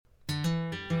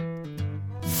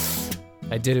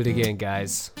I did it again,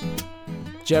 guys.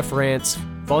 Jeff Rants,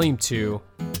 Volume 2.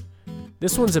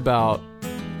 This one's about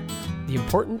the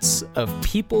importance of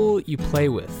people you play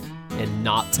with and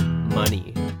not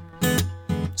money.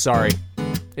 Sorry.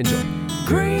 Enjoy.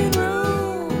 Green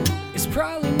room is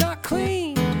probably not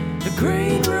clean. The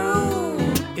green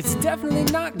room, it's definitely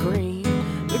not green.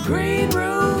 The green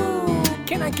room,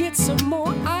 can I get some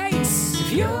more ice?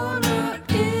 If you're not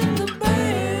in the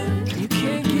band, you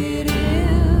can't get in.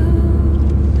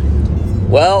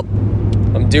 Well,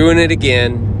 I'm doing it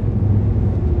again.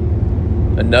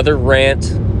 Another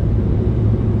rant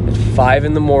at 5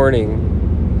 in the morning,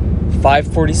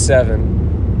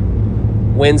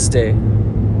 5:47, Wednesday,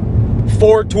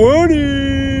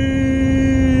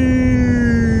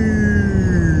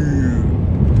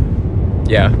 4:20.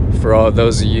 Yeah, for all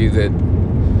those of you that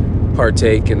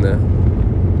partake in the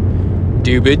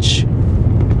dubage,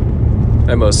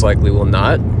 I most likely will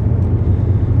not.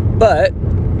 But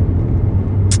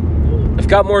I've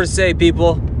got more to say,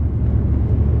 people.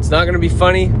 It's not going to be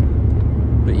funny,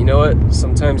 but you know what?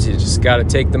 Sometimes you just got to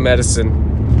take the medicine,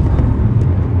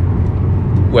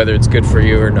 whether it's good for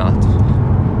you or not.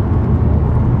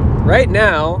 Right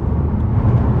now,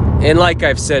 and like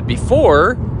I've said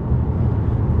before,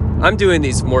 I'm doing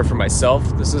these more for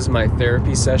myself. This is my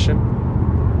therapy session,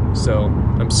 so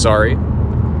I'm sorry.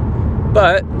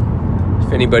 But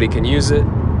if anybody can use it,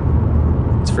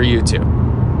 it's for you too.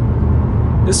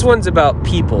 This one's about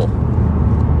people.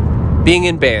 Being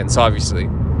in bands, obviously.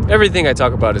 Everything I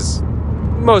talk about is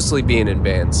mostly being in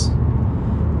bands.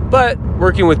 But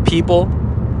working with people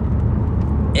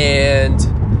and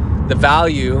the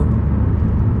value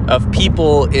of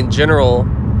people in general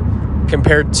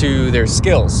compared to their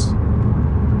skills.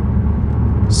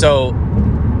 So,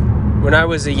 when I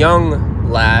was a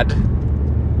young lad,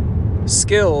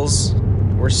 skills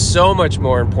were so much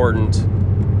more important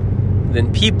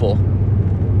than people.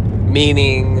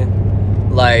 Meaning,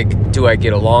 like, do I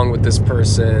get along with this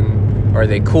person? Are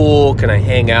they cool? Can I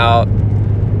hang out?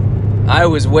 I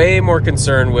was way more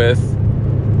concerned with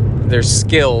their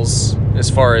skills as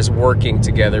far as working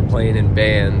together, playing in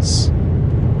bands.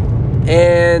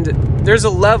 And there's a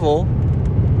level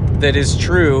that is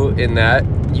true in that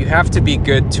you have to be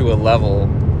good to a level.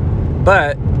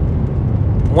 But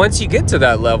once you get to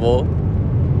that level,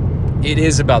 it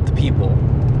is about the people.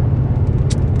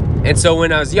 And so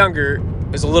when I was younger,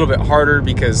 it was a little bit harder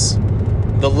because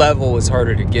the level was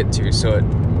harder to get to, so it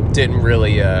didn't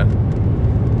really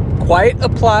quite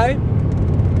apply.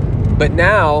 But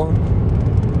now,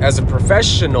 as a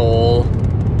professional,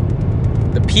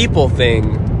 the people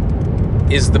thing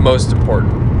is the most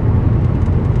important.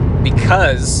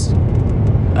 Because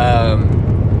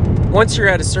once you're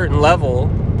at a certain level,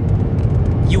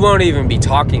 you won't even be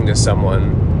talking to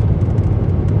someone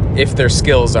if their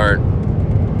skills aren't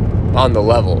on the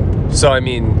level. So, I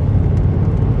mean,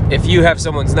 if you have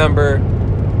someone's number,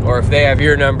 or if they have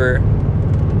your number,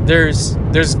 there's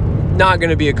not going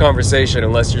to be a conversation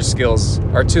unless your skills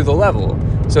are to the level.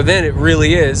 So then it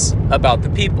really is about the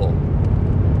people.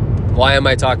 Why am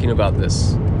I talking about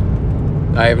this?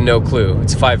 I have no clue.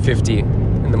 It's 5:50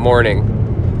 in the morning.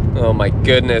 Oh my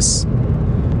goodness.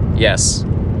 Yes,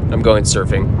 I'm going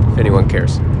surfing, if anyone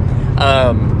cares.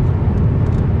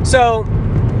 So,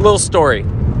 little story.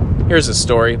 Here's a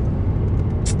story.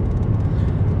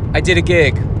 I did a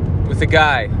gig with a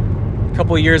guy a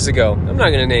couple years ago. I'm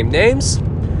not going to name names.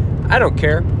 I don't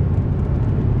care.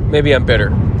 Maybe I'm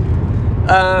bitter.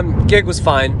 Gig was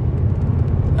fine.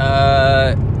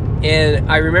 And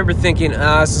I remember thinking,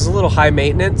 this is a little high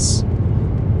maintenance.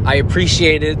 I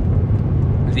appreciated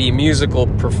the musical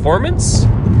performance.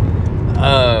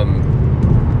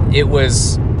 It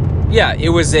was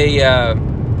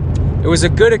a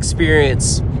good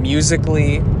experience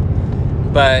musically,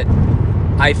 but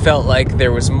I felt like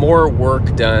there was more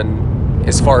work done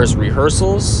as far as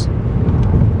rehearsals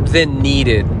than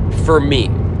needed for me.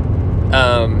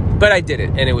 But I did it,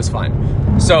 and it was fine.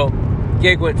 So,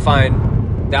 gig went fine.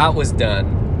 That was done.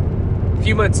 A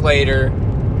few months later,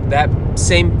 that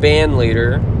same band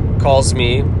leader calls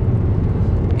me,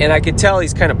 and I could tell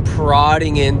he's kind of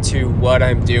prodding into what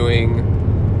I'm doing,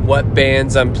 what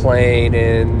bands I'm playing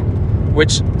in,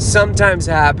 which sometimes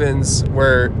happens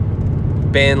where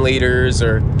band leaders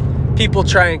or people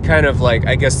try and kind of like,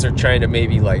 I guess they're trying to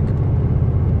maybe like,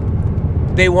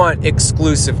 they want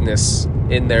exclusiveness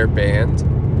in their band,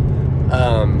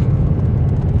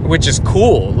 which is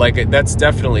cool. Like, that's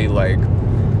definitely like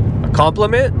a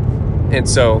compliment. And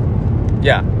so,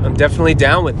 yeah, I'm definitely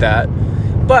down with that.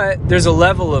 But there's a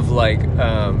level of like,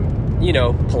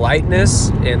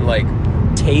 politeness and like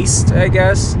taste, I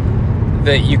guess,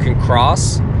 that you can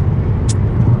cross.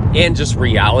 and just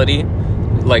reality.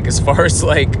 Like, as far as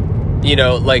like, you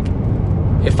know, like,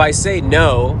 if I say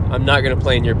no, I'm not going to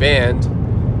play in your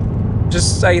band,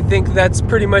 just, I think that's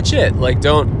pretty much it. Like,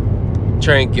 don't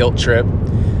try and guilt trip.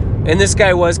 And this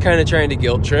guy was kind of trying to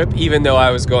guilt trip, even though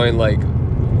I was going like,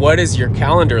 what does your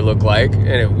calendar look like? And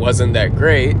it wasn't that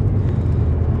great.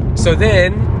 So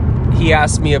then he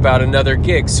asked me about another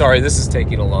gig. Sorry, this is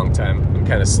taking a long time. I'm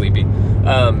kind of sleepy.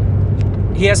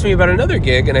 He asked me about another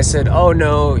gig, and I said, oh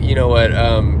no, you know what?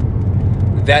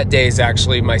 That day is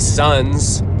actually my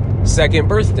son's second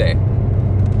birthday.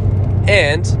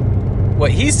 And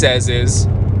what he says is,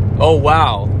 oh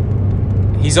wow,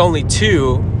 he's only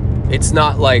 2. It's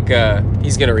not like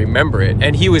he's gonna remember it.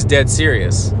 And he was dead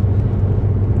serious.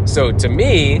 So to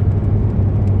me,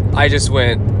 I just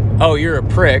went, oh, you're a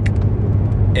prick,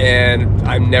 and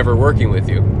I'm never working with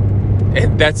you.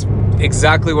 And that's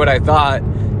exactly what I thought.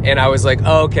 And I was like,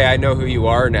 oh, okay, I know who you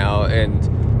are now,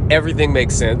 and everything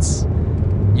makes sense.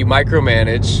 You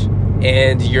micromanage,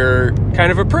 and you're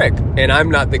kind of a prick, and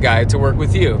I'm not the guy to work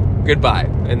with you. Goodbye.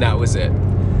 And that was it.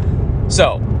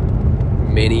 So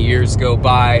many years go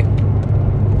by,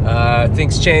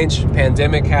 things change,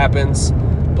 pandemic happens,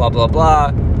 blah blah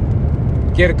blah.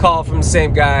 Get a call from the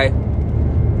same guy,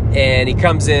 and he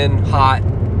comes in hot,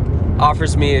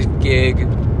 offers me a gig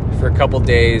for a couple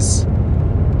days,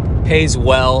 pays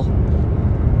well,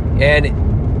 and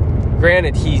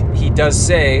granted, he does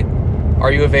say,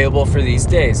 are you available for these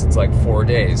days? It's like 4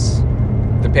 days.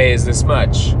 The pay is this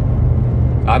much.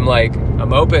 I'm like,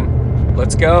 I'm open.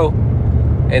 Let's go.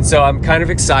 And so I'm kind of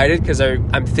excited because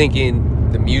I'm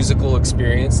thinking the musical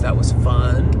experience, that was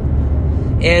fun.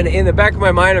 And in the back of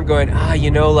my mind, I'm going,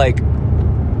 you know, like,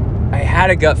 I had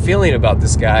a gut feeling about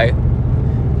this guy,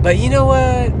 but you know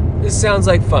what? This sounds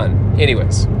like fun.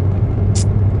 Anyways,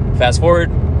 fast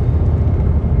forward.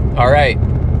 All right.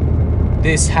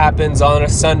 This happens on a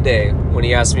Sunday when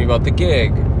he asked me about the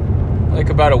gig. Like,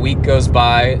 about a week goes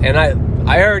by, and I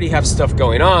already have stuff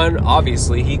going on.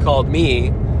 Obviously, he called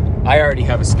me. I already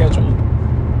have a schedule.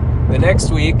 The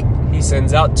next week, he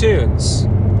sends out tunes.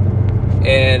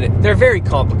 And they're very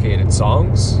complicated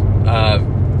songs.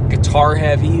 Guitar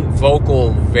heavy,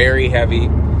 vocal very heavy.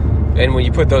 And when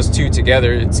you put those two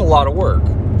together, it's a lot of work,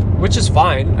 which is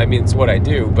fine. I mean, it's what I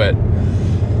do. But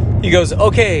he goes,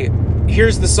 okay,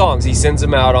 here's the songs. He sends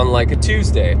them out on like a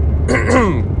Tuesday.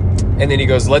 And then he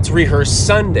goes, let's rehearse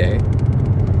Sunday.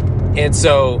 And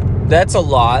so that's a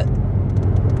lot.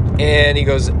 And he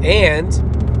goes,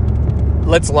 and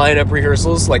let's line up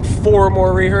rehearsals, like 4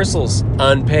 more rehearsals,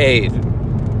 unpaid,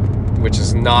 which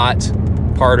is not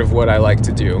part of what I like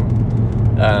to do.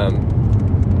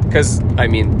 Because, I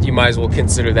mean, you might as well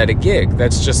consider that a gig.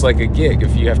 That's just like a gig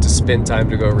if you have to spend time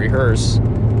to go rehearse.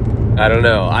 I don't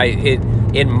know.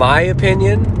 In my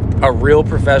opinion, a real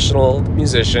professional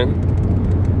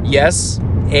musician, yes,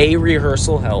 a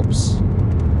rehearsal helps,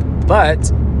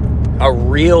 but a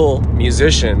real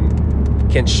musician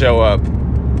can show up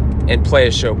and play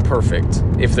a show perfect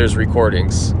if there's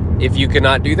recordings. If you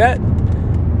cannot do that,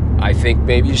 I think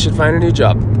maybe you should find a new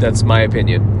job. That's my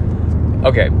opinion.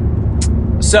 Okay.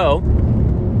 So,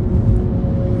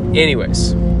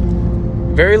 anyways,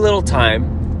 very little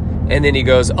time. And then he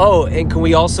goes, oh, and can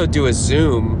we also do a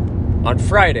Zoom on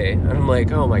Friday? And I'm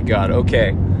like, oh my God,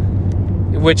 okay.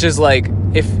 Which is like,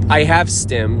 if I have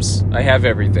stems, I have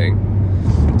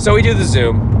everything. So we do the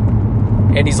Zoom.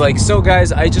 And he's like, so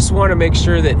guys, I just want to make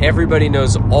sure that everybody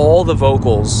knows all the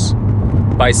vocals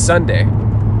by Sunday.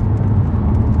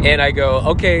 And I go,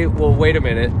 okay, well, wait a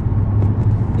minute.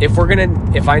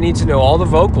 If I need to know all the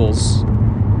vocals,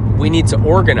 we need to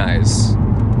organize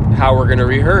how we're going to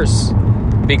rehearse.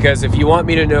 Because if you want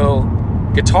me to know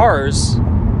guitars,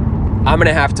 I'm going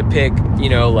to have to pick, you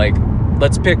know, like,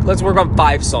 let's work on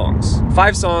 5 songs.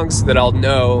 5 songs that I'll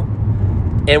know,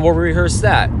 and we'll rehearse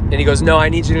that. And he goes, no, I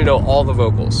need you to know all the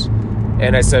vocals.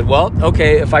 And I said, well,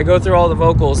 okay, if I go through all the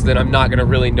vocals, then I'm not going to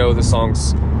really know the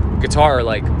song's guitar,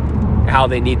 like, how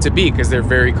they need to be, because they're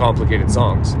very complicated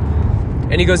songs.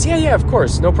 And he goes, yeah, of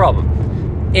course, no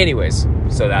problem. Anyways,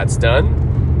 so that's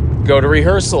done. Go to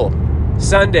rehearsal.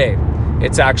 Sunday.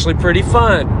 It's actually pretty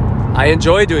fun. I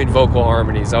enjoy doing vocal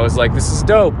harmonies. I was like, this is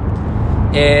dope.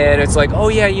 And it's like, oh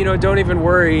yeah, you know, don't even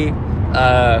worry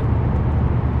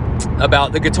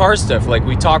about the guitar stuff like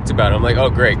we talked about. I'm like, oh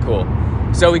great, cool.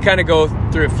 So we kind of go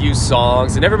through a few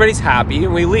songs and everybody's happy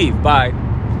and we leave. Bye.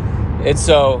 And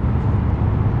so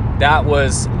that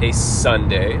was a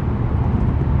Sunday.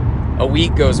 A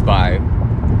week goes by.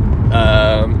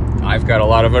 I've got a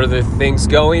lot of other things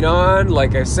going on.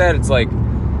 Like I said, it's like,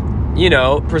 you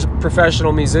know,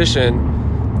 professional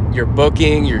musician, you're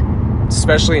booking, you're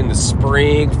especially in the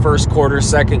spring, first quarter,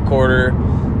 second quarter,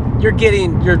 you're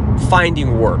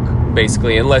finding work,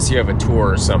 basically, unless you have a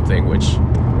tour or something, which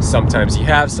sometimes you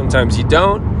have, sometimes you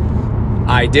don't.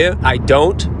 I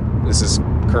don't. This is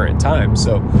current time.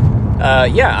 So,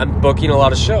 I'm booking a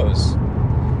lot of shows.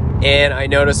 And I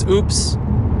notice, oops,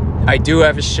 I do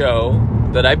have a show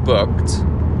that I booked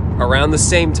around the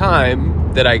same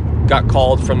time that I got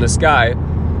called from this guy.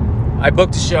 I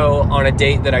booked a show on a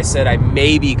date that I said I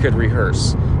maybe could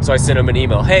rehearse. So I sent him an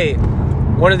email. Hey,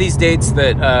 one of these dates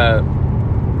that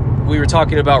we were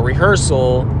talking about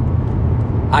rehearsal,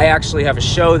 I actually have a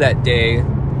show that day,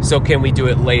 so can we do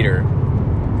it later?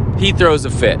 He throws a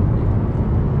fit.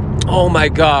 Oh my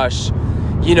gosh.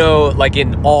 Like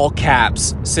in all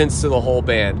caps, sends to the whole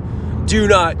band. Do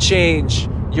not change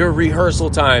your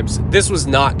rehearsal times. This was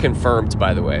not confirmed,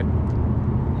 by the way.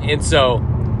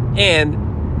 And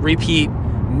repeat,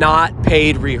 not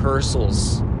paid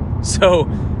rehearsals. So,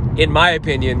 in my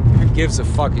opinion, who gives a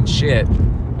fucking shit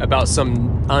about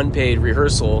some unpaid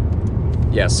rehearsal?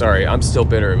 Yeah, sorry, I'm still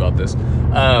bitter about this.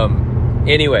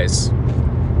 Anyways,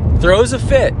 throws a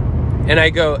fit. And I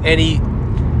go, and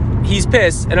he's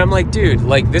pissed. And I'm like, dude,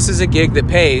 like, this is a gig that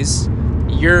pays.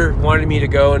 You're wanting me to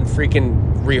go and freaking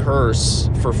rehearse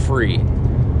for free.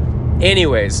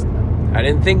 Anyways, I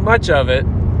didn't think much of it.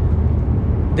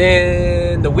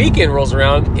 Then the weekend rolls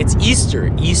around. It's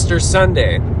Easter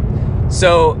Sunday.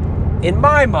 So, in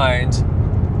my mind,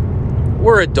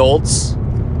 we're adults.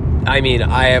 I mean,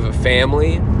 I have a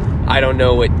family. I don't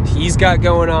know what he's got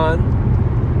going on.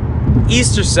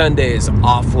 Easter Sunday is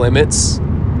off limits.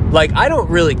 Like, I don't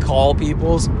really call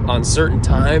people on certain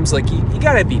times. Like, you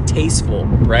gotta be tasteful,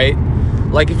 right?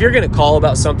 Like, if you're gonna call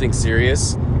about something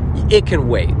serious, it can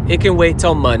wait. It can wait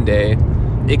till Monday.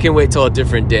 It can wait till a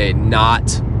different day,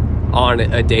 not on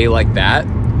a day like that.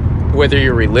 Whether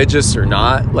you're religious or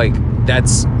not, like,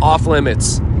 that's off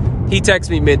limits. He texts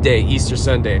me midday, Easter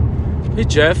Sunday. Hey,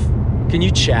 Jeff, can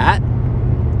you chat?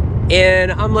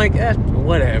 And I'm like,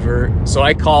 whatever. So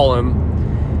I call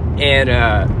him, and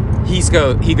he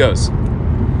goes,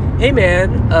 hey,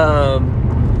 man,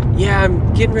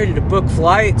 I'm getting ready to book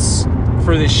flights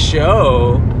for this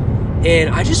show, and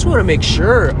I just want to make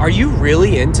sure, are you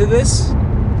really into this?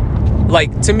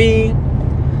 Like, to me,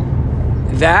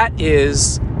 that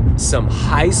is some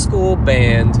high school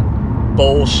band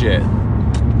bullshit.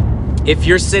 If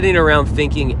you're sitting around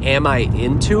thinking, am I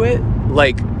into it?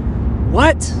 Like,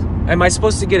 what? Am I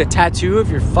supposed to get a tattoo of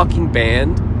your fucking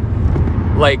band?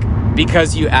 Like,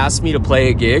 because you asked me to play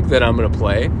a gig that I'm going to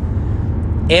play?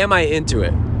 Am I into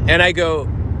it? And I go,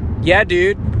 yeah,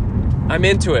 dude, I'm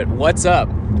into it. What's up?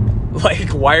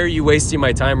 Like, why are you wasting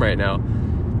my time right now?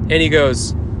 And he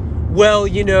goes, well,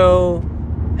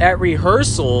 at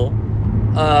rehearsal,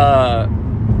 a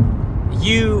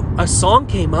song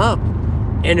came up,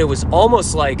 and it was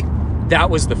almost like that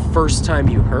was the first time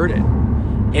you heard it.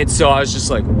 And so I was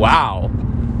just like, wow.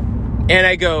 And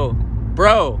I go,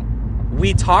 bro,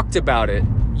 we talked about it.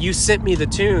 You sent me the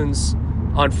tunes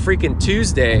on freaking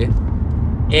Tuesday,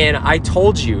 and I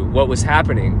told you what was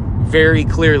happening very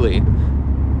clearly.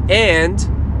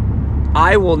 And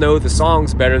I will know the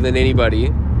songs better than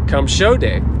anybody come show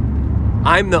day.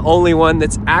 I'm the only one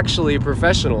that's actually a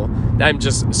professional. I'm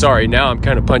just, sorry, now I'm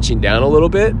kind of punching down a little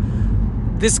bit.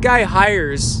 This guy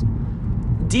hires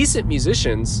decent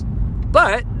musicians,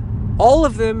 but all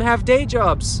of them have day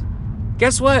jobs.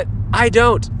 Guess what? I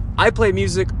don't. I play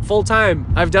music full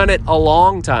time. I've done it a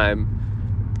long time.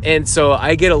 And so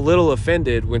I get a little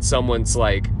offended when someone's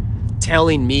like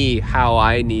telling me how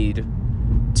I need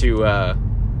to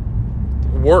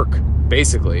work,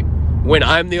 basically, when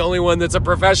I'm the only one that's a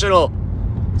professional.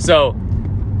 So,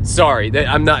 sorry, that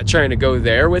I'm not trying to go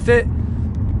there with it.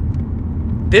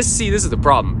 This is the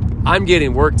problem. I'm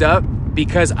getting worked up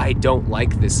because I don't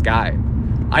like this guy.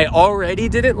 I already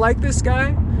didn't like this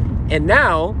guy, and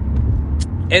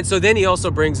so then he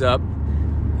also brings up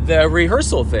the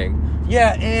rehearsal thing.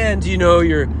 Yeah, and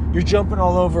you're jumping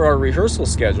all over our rehearsal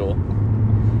schedule.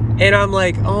 And I'm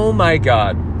like, oh my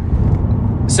God.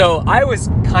 So I was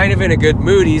kind of in a good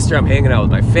mood Easter. I'm hanging out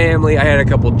with my family. I had a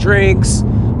couple drinks.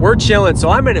 We're chilling. So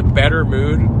I'm in a better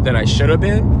mood than I should have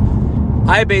been.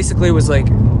 I basically was like,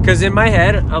 because in my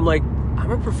head, I'm like,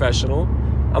 I'm a professional.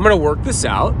 I'm going to work this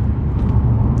out.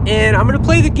 And I'm going to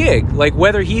play the gig. Like,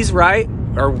 whether he's right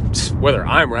or whether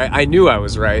I'm right. I knew I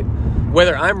was right.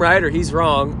 Whether I'm right or he's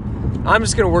wrong, I'm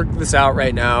just going to work this out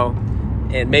right now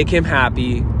and make him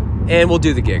happy. And we'll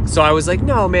do the gig. So I was like,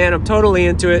 no, man, I'm totally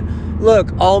into it.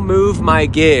 Look, I'll move my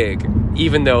gig.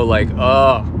 Even though, like,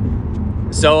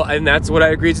 So, and that's what I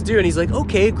agreed to do. And he's like,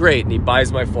 okay, great. And he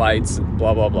buys my flights and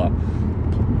blah, blah, blah.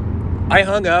 I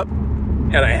hung up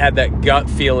and I had that gut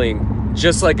feeling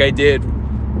just like I did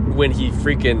when he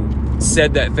freaking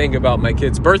said that thing about my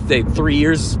kid's birthday 3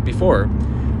 years before.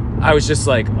 I was just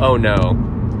like, oh no.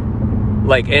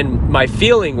 Like, and my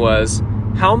feeling was,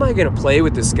 how am I going to play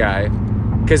with this guy?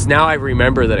 Because now I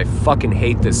remember that I fucking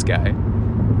hate this guy.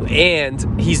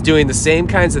 And he's doing the same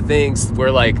kinds of things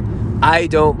where, like, I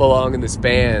don't belong in this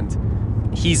band.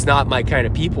 He's not my kind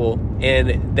of people.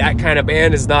 And that kind of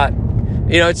band is not,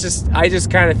 you know, it's just, I just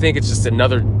kind of think it's just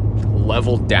another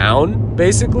level down,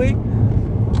 basically.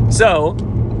 So,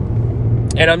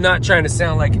 and I'm not trying to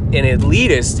sound like an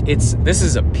elitist. This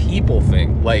is a people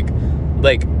thing. Like,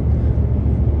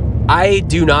 I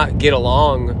do not get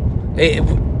along.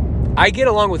 I get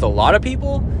along with a lot of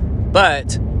people,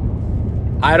 but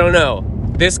I don't know.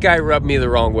 This guy rubbed me the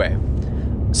wrong way.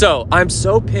 So I'm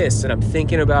so pissed, and I'm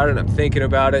thinking about it,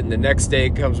 and the next day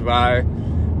comes by,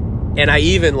 and I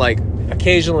even, like,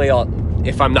 occasionally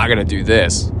if I'm not going to do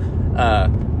this,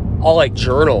 I'll, like,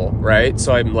 journal, right?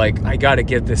 So I'm like, I got to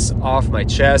get this off my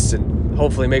chest and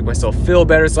hopefully make myself feel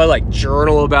better. So I, like,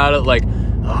 journal about it, like,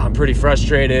 oh, I'm pretty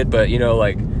frustrated, but, you know,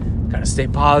 like, gotta stay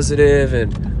positive,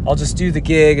 and I'll just do the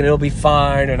gig and it'll be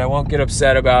fine, and I won't get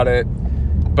upset about it.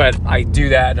 But I do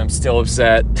that and I'm still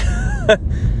upset.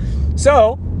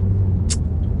 So,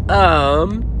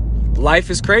 life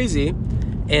is crazy.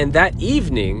 And that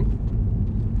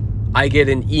evening, I get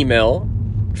an email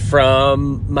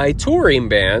from my touring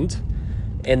band,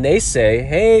 and they say,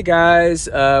 hey guys,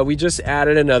 we just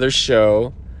added another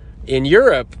show in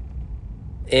Europe,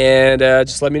 and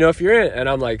just let me know if you're in. And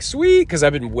I'm like, sweet, because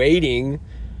I've been waiting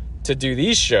to do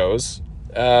these shows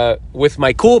with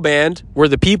my cool band where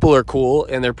the people are cool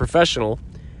and they're professional.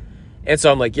 And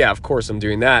so I'm like, yeah, of course I'm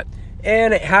doing that.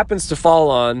 And it happens to fall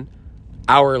on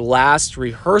our last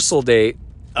rehearsal date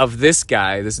of this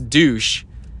guy, this douche,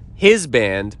 his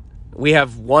band. We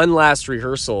have one last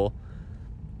rehearsal,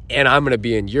 and I'm going to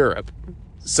be in Europe.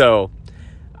 So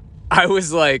I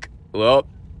was like, well,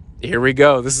 here we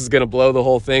go. This is going to blow the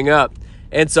whole thing up.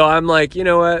 And so I'm like, you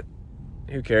know what?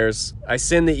 Who cares? I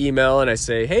send the email and I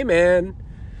say, hey man,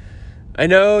 I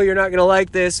know you're not going to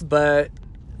like this, but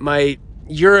my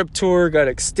Europe tour got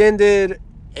extended,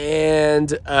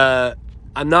 and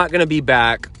I'm not going to be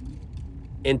back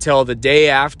until the day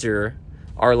after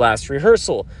our last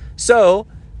rehearsal. So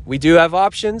we do have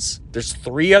options. There's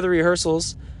 3 other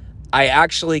rehearsals. I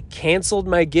actually canceled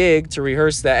my gig to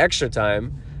rehearse that extra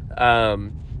time.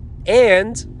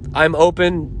 And I'm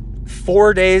open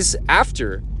 4 days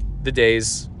after the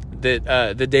days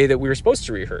that the day that we were supposed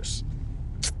to rehearse.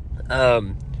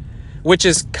 Which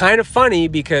is kind of funny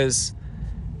because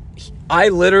I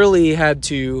literally had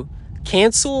to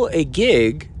cancel a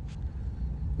gig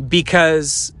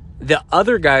because the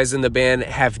other guys in the band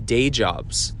have day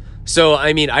jobs. So,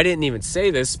 I mean, I didn't even say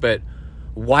this, but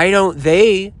why don't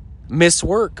they miss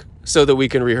work so that we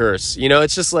can rehearse? You know,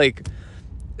 it's just like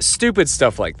stupid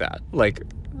stuff like that. Like,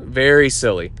 very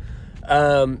silly.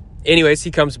 Anyways,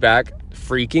 he comes back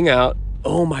freaking out.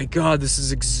 Oh my God, this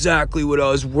is exactly what I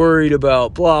was worried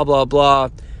about, blah, blah, blah.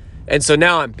 And so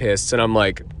now I'm pissed and I'm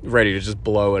like ready to just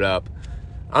blow it up.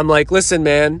 I'm like, listen,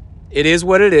 man, it is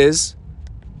what it is.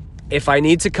 If I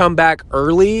need to come back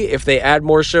early, if they add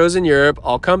more shows in Europe,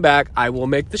 I'll come back. I will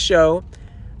make the show.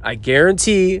 I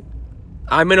guarantee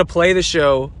I'm going to play the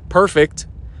show perfect,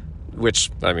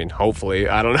 which, I mean, hopefully,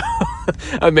 I don't know.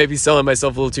 I may be selling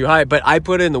myself a little too high, but I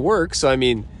put in the work. So, I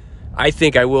mean, I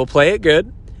think I will play it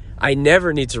good. I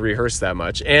never need to rehearse that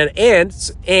much.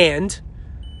 And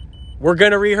we're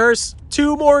going to rehearse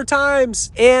 2 more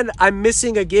times. And I'm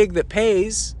missing a gig that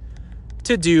pays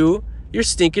to do your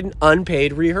stinking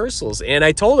unpaid rehearsals. And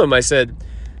I told him, I said,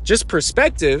 just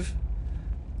perspective,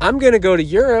 I'm going to go to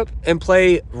Europe and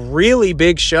play really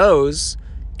big shows,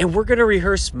 and we're going to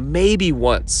rehearse maybe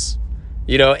once,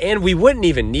 you know, and we wouldn't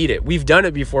even need it. We've done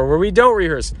it before where we don't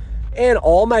rehearse. And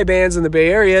all my bands in the Bay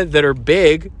Area that are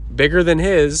bigger than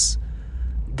his,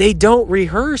 they don't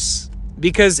rehearse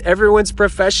because everyone's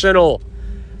professional.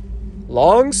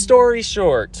 Long story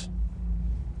short,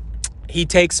 he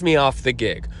takes me off the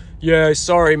gig. Yeah,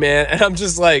 sorry, man. And I'm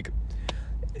just like,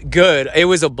 good. It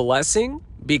was a blessing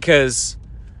because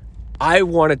I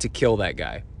wanted to kill that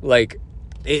guy. Like,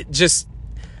 it just,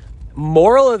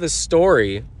 moral of the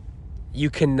story, you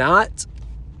cannot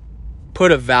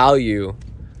put a value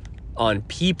on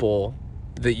people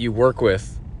that you work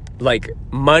with. Like,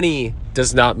 money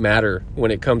does not matter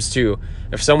when it comes to,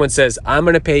 if someone says, I'm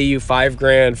going to pay you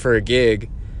 $5,000 for a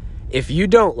gig, if you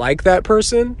don't like that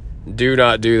person, do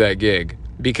not do that gig.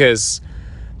 Because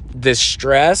the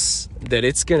stress that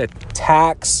it's going to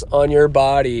tax on your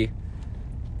body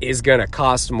is going to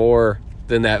cost more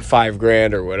than that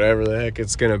 $5,000 or whatever the heck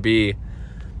it's going to be.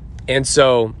 And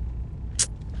so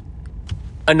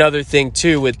another thing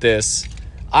too with this,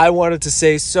 I wanted to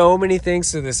say so many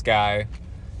things to this guy.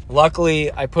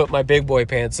 Luckily, I put my big boy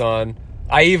pants on.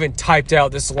 I even typed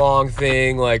out this long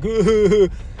thing like,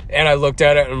 and I looked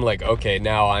at it and I'm like, okay,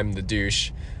 now I'm the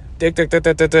douche.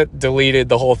 Deleted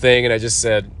the whole thing, and I just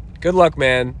said, good luck,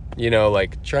 man. You know,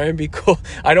 like, try and be cool.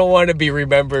 I don't want to be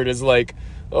remembered as like,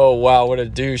 oh, wow, what a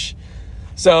douche.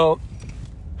 So,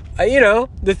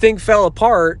 the thing fell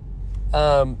apart.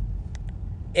 And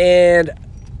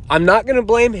I'm not going to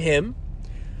blame him.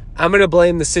 I'm going to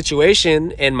blame the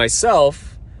situation and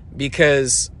myself,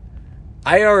 because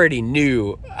I already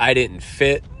knew I didn't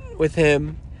fit with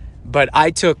him, but I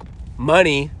took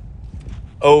money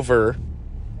over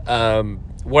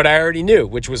what I already knew,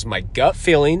 which was my gut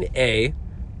feeling,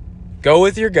 go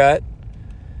with your gut.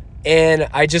 And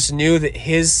I just knew that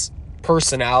his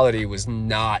personality was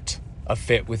not a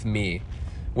fit with me,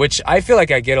 which I feel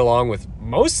like I get along with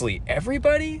mostly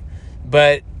everybody.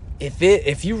 But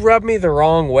if you rub me the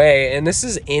wrong way, and this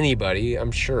is anybody,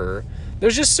 I'm sure,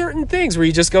 there's just certain things where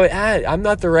you just go, I'm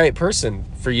not the right person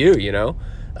for you,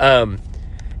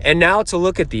 and now to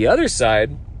look at the other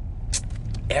side,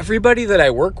 everybody that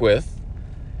I work with,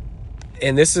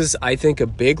 and this is, I think, a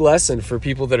big lesson for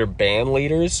people that are band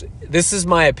leaders. This is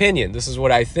my opinion. This is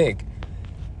what I think.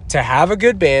 To have a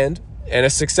good band and a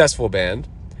successful band,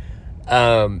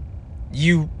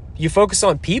 you focus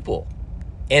on people,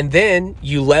 and then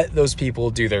you let those people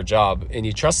do their job and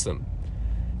you trust them.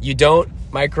 You don't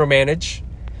micromanage,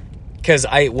 because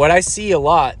what I see a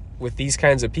lot with these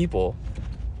kinds of people,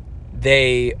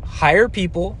 they hire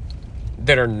people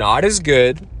that are not as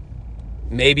good,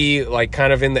 maybe like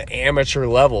kind of in the amateur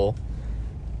level,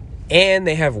 and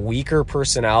they have weaker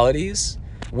personalities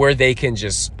where they can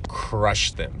just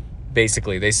crush them.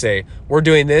 Basically, they say, we're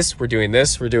doing this, we're doing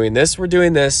this, we're doing this, we're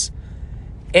doing this.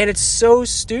 And it's so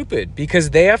stupid,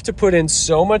 because they have to put in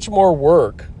so much more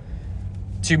work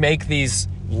to make these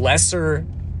lesser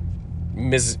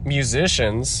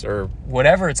musicians, or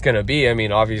whatever it's going to be. I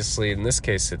mean, obviously, in this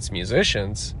case, it's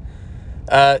musicians,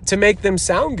 to make them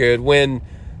sound good, when,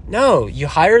 no, you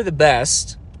hire the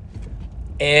best,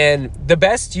 and the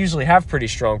best usually have pretty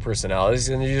strong personalities,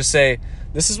 and you just say,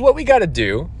 this is what we got to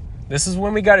do. This is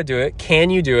when we got to do it. Can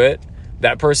you do it?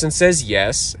 That person says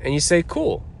yes, and you say,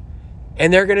 cool.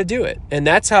 And they're going to do it. And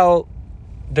that's how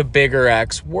the bigger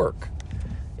acts work.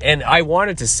 And I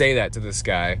wanted to say that to this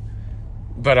guy,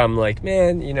 but I'm like,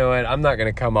 man, you know what? I'm not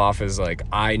going to come off as like,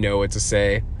 I know what to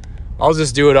say. I'll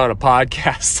just do it on a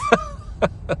podcast.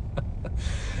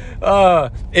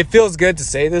 It feels good to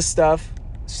say this stuff.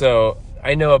 So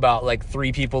I know about like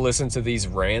 3 people listen to these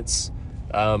rants.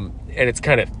 And it's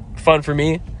kind of fun for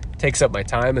me. Takes up my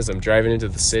time as I'm driving into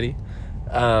the city.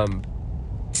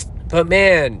 But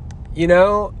man,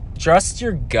 trust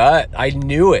your gut. I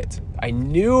knew it.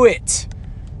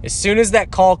 As soon as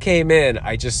that call came in,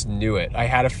 I just knew it. I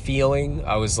had a feeling.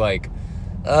 I was like,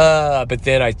 but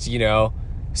then I,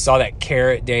 saw that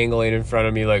carrot dangling in front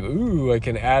of me, like, ooh, I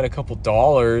can add a couple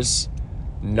dollars.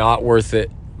 Not worth it.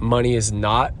 Money is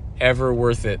not ever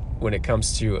worth it when it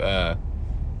comes to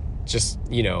just,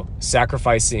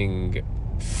 sacrificing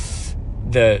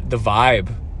the vibe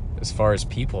as far as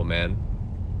people, man.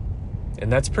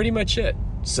 And that's pretty much it.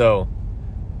 So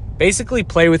basically,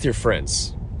 play with your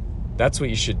friends. That's what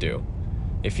you should do.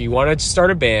 If you want to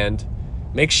start a band,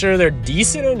 make sure they're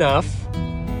decent enough.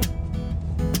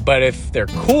 But if they're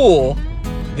cool,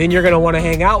 then you're going to want to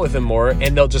hang out with them more,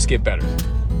 and they'll just get better.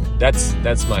 That's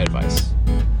my advice.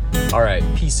 All right,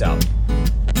 peace out.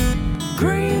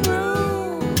 Green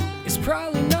room is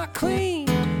probably not clean.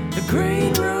 The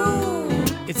green room,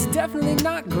 it's definitely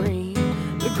not green.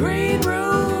 The green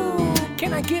room,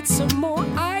 can I get some more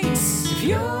ice? If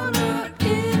you're not